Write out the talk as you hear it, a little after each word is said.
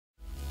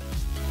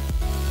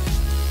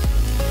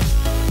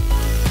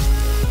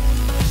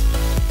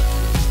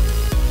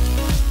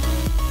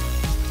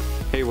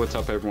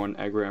What's up everyone,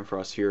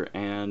 AggroAmpharos here,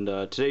 and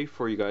today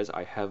for you guys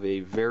I have a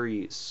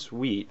very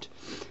sweet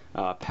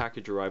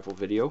package arrival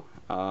video.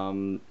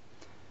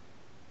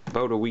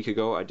 About a week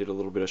ago I did a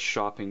little bit of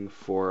shopping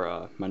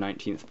for my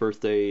 19th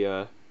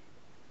birthday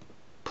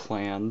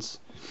plans.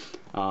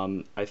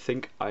 I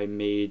think I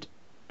made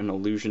an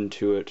allusion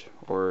to it,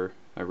 or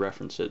I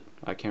referenced it.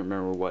 I can't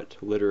remember what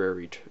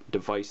literary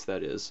device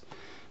that is,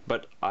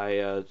 but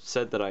I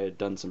said that I had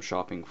done some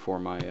shopping for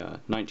my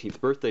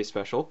 19th birthday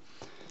special.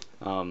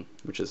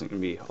 Which isn't going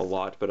to be a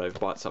lot, but I've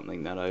bought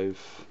something that I've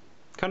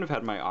kind of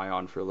had my eye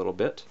on for a little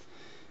bit,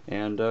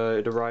 and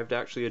it arrived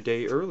actually a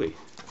day early,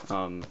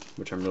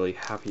 which I'm really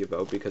happy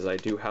about because I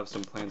do have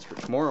some plans for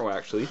tomorrow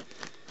actually,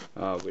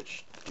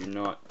 which do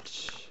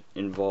not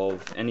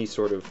involve any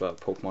sort of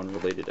Pokemon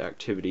related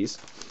activities,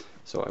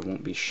 so I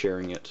won't be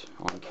sharing it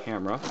on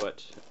camera,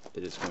 but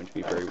it is going to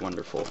be very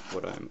wonderful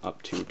what I'm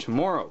up to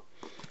tomorrow,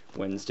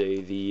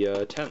 Wednesday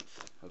the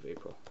 10th of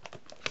April.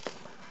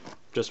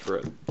 Just for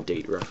a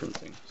date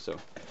referencing, so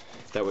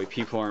that way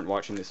people aren't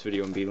watching this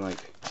video and being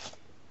like,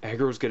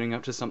 Aggro's getting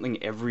up to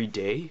something every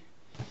day?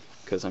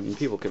 Because I mean,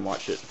 people can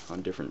watch it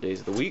on different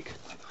days of the week,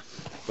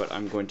 but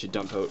I'm going to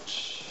dump out,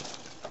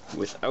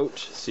 without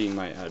seeing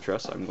my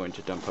address, I'm going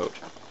to dump out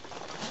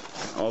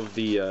all of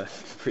the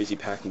crazy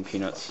packing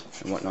peanuts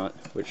and whatnot,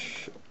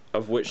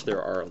 of which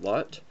there are a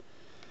lot,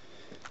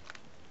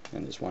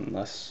 and there's one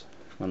last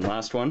one. I'm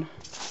going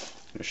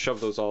to shove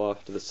those all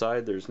off to the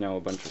side. There's now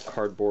a bunch of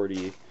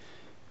cardboardy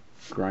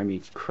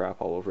grimy crap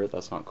all over it.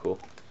 That's not cool.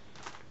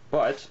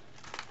 But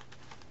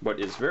what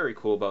is very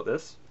cool about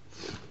this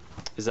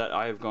is that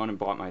I have gone and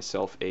bought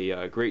myself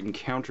a Great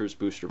Encounters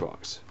booster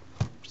box,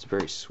 which is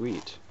very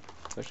sweet.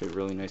 It's actually a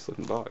really nice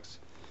looking box.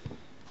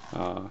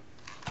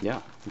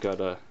 Yeah,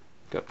 got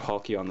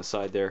Palkia on the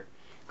side there,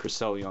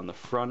 Cresselia on the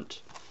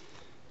front,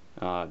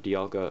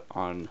 Dialga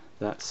on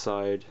that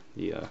side,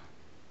 the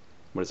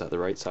what is that, the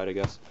right side I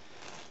guess,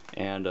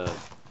 and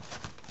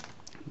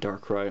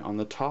Darkrai on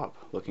the top,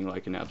 looking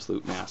like an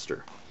absolute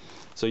master.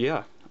 So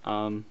yeah,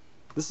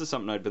 this is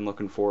something I've been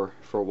looking for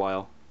a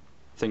while.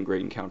 I think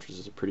Great Encounters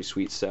is a pretty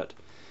sweet set,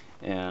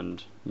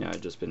 and yeah,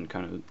 I've just been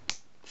kind of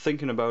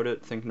thinking about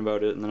it,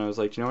 and then I was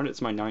like, you know what,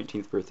 it's my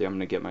 19th birthday, I'm going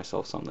to get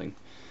myself something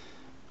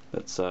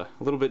that's a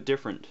little bit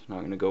different. Not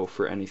going to go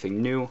for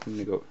anything new. I'm going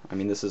to go, I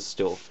mean, this is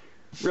still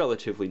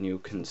relatively new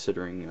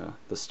considering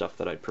the stuff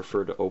that I'd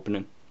prefer to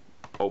open,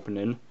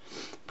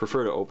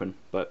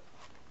 but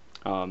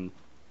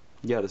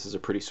yeah, this is a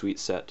pretty sweet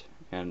set,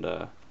 and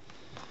I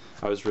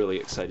was really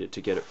excited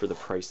to get it for the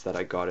price that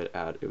I got it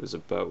at. It was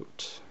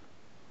about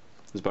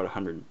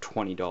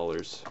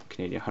 $120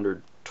 Canadian,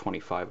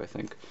 125 I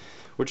think,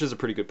 which is a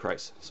pretty good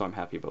price, so I'm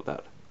happy about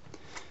that.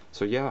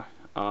 So yeah,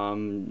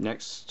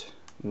 next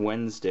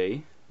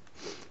Wednesday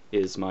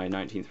is my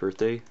 19th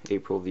birthday,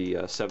 April the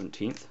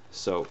 17th,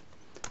 so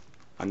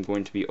I'm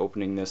going to be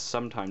opening this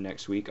sometime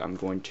next week. I'm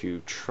going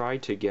to try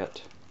to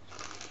get,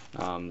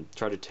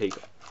 try to take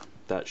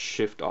that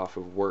shift off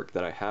of work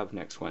that I have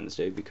next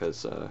Wednesday,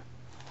 because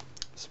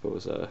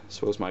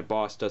suppose my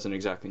boss doesn't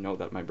exactly know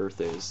that my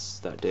birthday is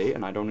that day,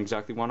 and I don't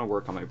exactly want to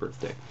work on my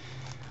birthday.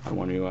 I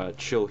want to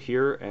chill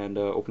here and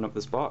open up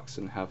this box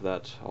and have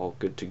that all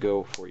good to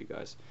go for you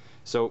guys.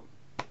 So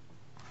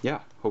yeah,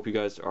 hope you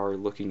guys are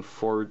looking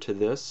forward to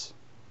this,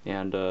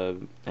 and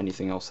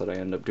anything else that I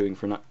end up doing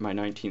for my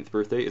 19th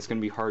birthday. It's going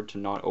to be hard to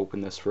not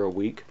open this for a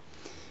week,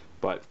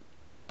 but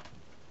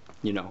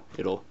you know,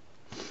 it'll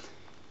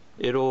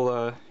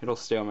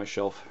stay on my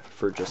shelf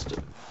for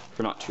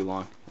not too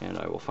long, and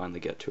I will finally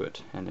get to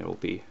it, and it will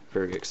be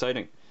very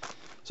exciting.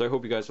 So I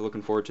hope you guys are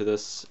looking forward to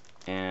this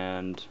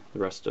and the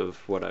rest of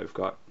what I've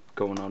got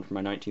going on for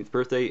my 19th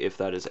birthday, if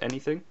that is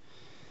anything.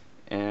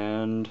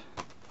 And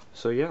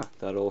so yeah,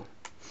 that'll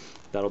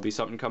be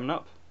something coming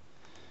up.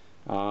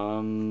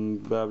 Blah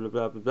blah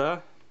blah blah blah.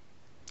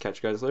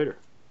 Catch you guys later.